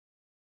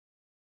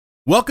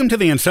Welcome to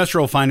the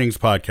Ancestral Findings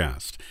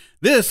Podcast.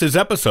 This is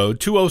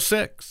episode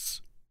 206.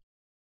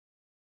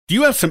 Do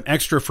you have some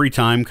extra free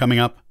time coming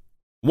up?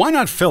 Why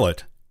not fill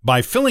it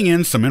by filling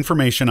in some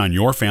information on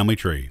your family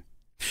tree?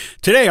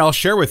 Today, I'll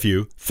share with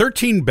you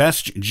 13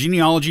 best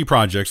genealogy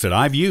projects that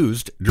I've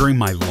used during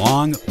my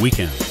long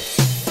weekends.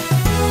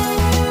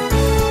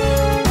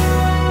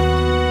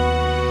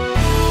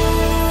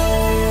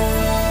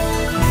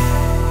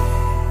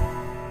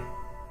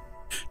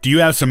 Do you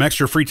have some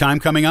extra free time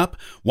coming up?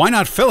 Why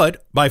not fill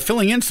it by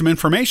filling in some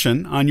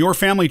information on your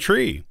family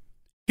tree?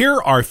 Here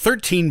are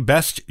 13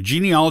 best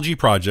genealogy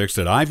projects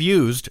that I've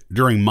used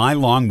during my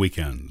long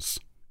weekends.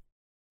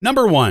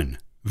 Number 1,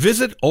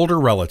 visit older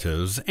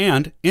relatives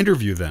and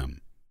interview them.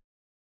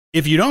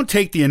 If you don't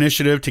take the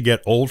initiative to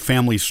get old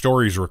family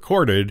stories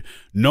recorded,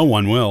 no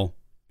one will.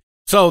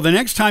 So the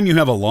next time you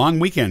have a long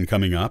weekend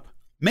coming up,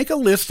 make a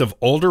list of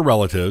older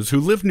relatives who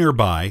live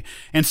nearby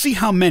and see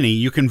how many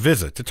you can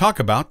visit to talk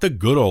about the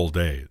good old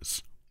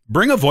days.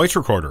 Bring a voice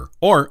recorder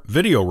or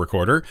video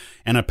recorder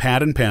and a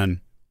pad and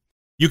pen.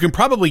 You can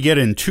probably get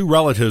in 2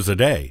 relatives a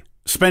day,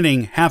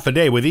 spending half a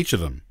day with each of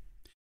them.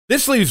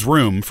 This leaves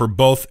room for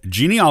both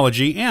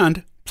genealogy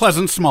and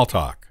pleasant small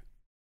talk.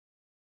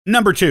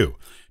 Number 2,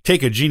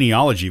 take a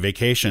genealogy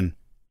vacation.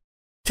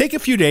 Take a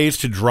few days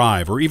to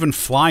drive or even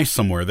fly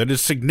somewhere that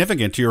is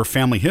significant to your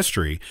family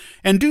history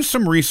and do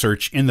some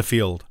research in the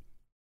field.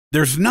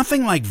 There's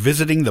nothing like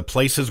visiting the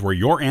places where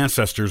your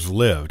ancestors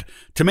lived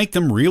to make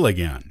them real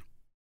again.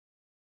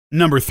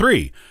 Number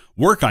 3,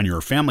 work on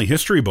your family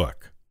history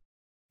book.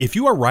 If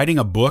you are writing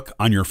a book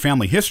on your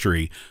family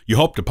history you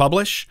hope to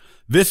publish,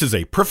 this is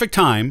a perfect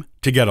time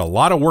to get a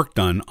lot of work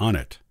done on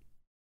it.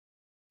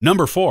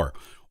 Number 4,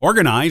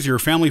 organize your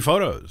family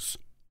photos.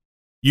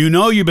 You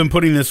know you've been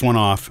putting this one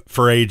off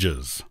for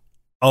ages.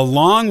 A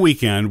long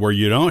weekend where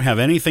you don't have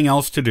anything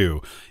else to do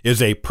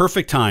is a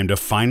perfect time to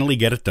finally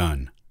get it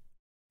done.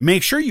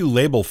 Make sure you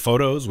label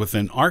photos with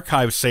an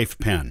archive-safe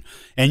pen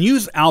and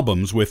use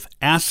albums with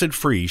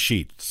acid-free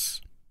sheets.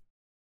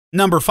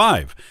 Number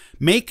 5,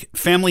 make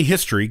family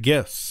history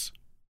gifts.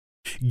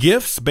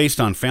 Gifts based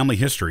on family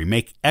history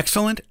make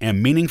excellent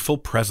and meaningful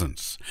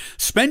presents.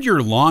 Spend your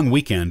long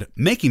weekend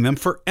making them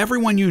for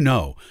everyone you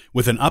know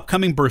with an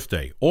upcoming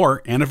birthday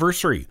or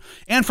anniversary.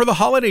 And for the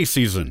holiday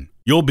season,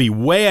 you'll be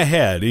way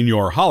ahead in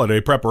your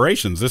holiday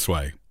preparations this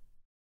way.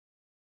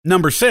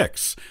 Number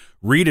 6,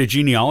 read a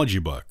genealogy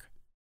book.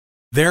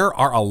 There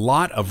are a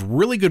lot of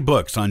really good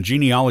books on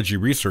genealogy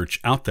research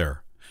out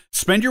there.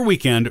 Spend your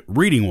weekend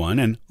reading one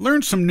and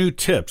learn some new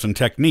tips and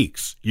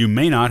techniques you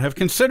may not have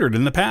considered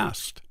in the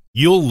past.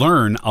 You'll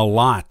learn a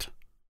lot.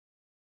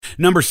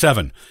 Number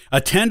 7,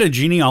 attend a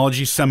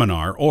genealogy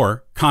seminar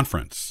or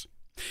conference.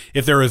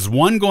 If there is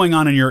one going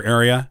on in your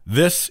area,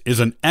 this is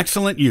an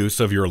excellent use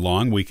of your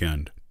long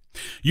weekend.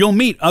 You'll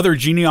meet other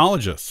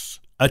genealogists,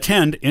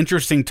 attend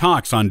interesting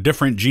talks on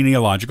different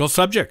genealogical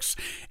subjects,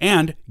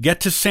 and get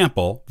to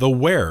sample the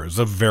wares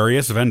of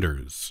various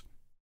vendors.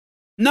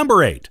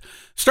 Number 8,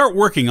 start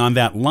working on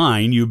that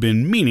line you've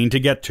been meaning to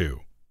get to.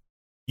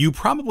 You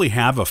probably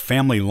have a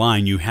family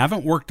line you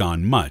haven't worked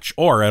on much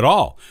or at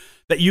all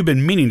that you've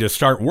been meaning to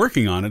start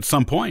working on at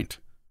some point.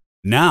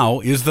 Now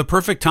is the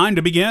perfect time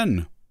to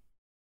begin.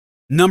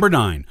 Number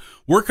 9,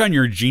 work on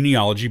your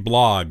genealogy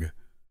blog.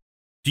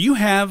 Do you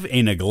have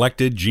a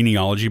neglected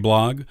genealogy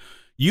blog?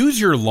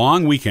 Use your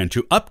long weekend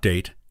to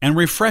update and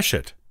refresh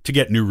it to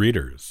get new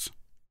readers.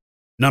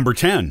 Number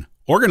 10,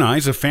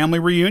 organize a family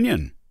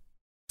reunion.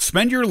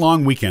 Spend your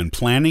long weekend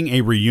planning a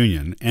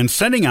reunion and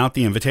sending out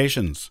the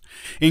invitations.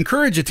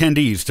 Encourage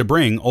attendees to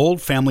bring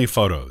old family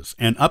photos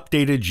and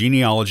updated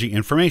genealogy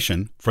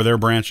information for their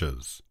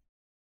branches.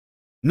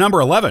 Number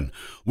 11,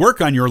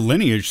 work on your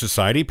lineage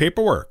society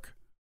paperwork.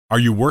 Are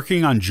you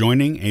working on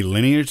joining a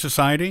lineage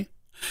society?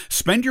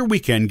 Spend your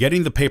weekend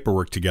getting the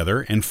paperwork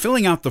together and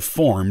filling out the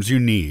forms you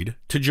need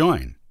to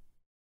join.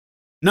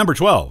 Number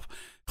 12,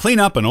 clean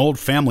up an old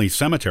family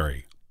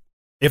cemetery.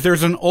 If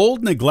there's an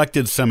old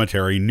neglected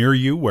cemetery near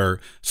you where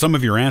some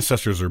of your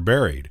ancestors are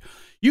buried,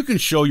 you can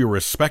show your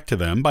respect to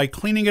them by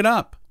cleaning it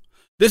up.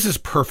 This is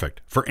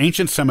perfect for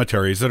ancient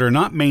cemeteries that are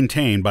not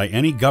maintained by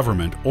any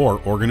government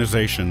or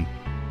organization.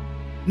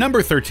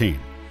 Number 13,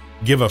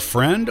 give a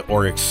friend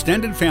or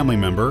extended family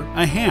member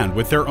a hand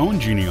with their own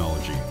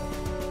genealogy.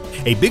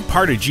 A big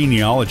part of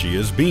genealogy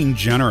is being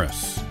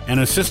generous and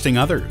assisting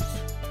others.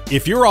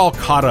 If you're all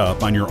caught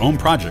up on your own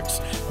projects,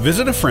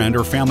 visit a friend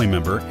or family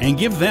member and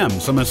give them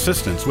some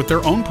assistance with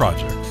their own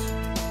projects.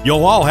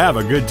 You'll all have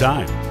a good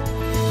time.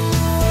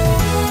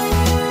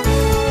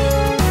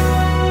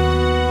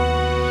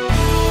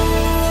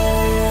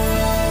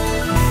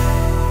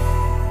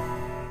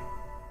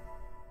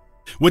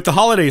 With the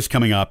holidays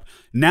coming up,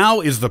 now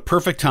is the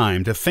perfect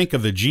time to think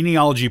of the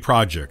genealogy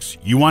projects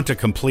you want to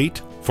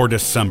complete for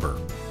December.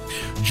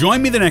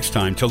 Join me the next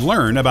time to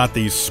learn about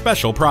these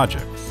special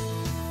projects.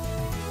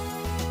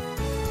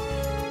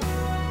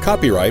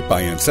 Copyright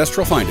by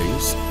Ancestral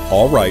Findings,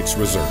 all rights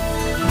reserved.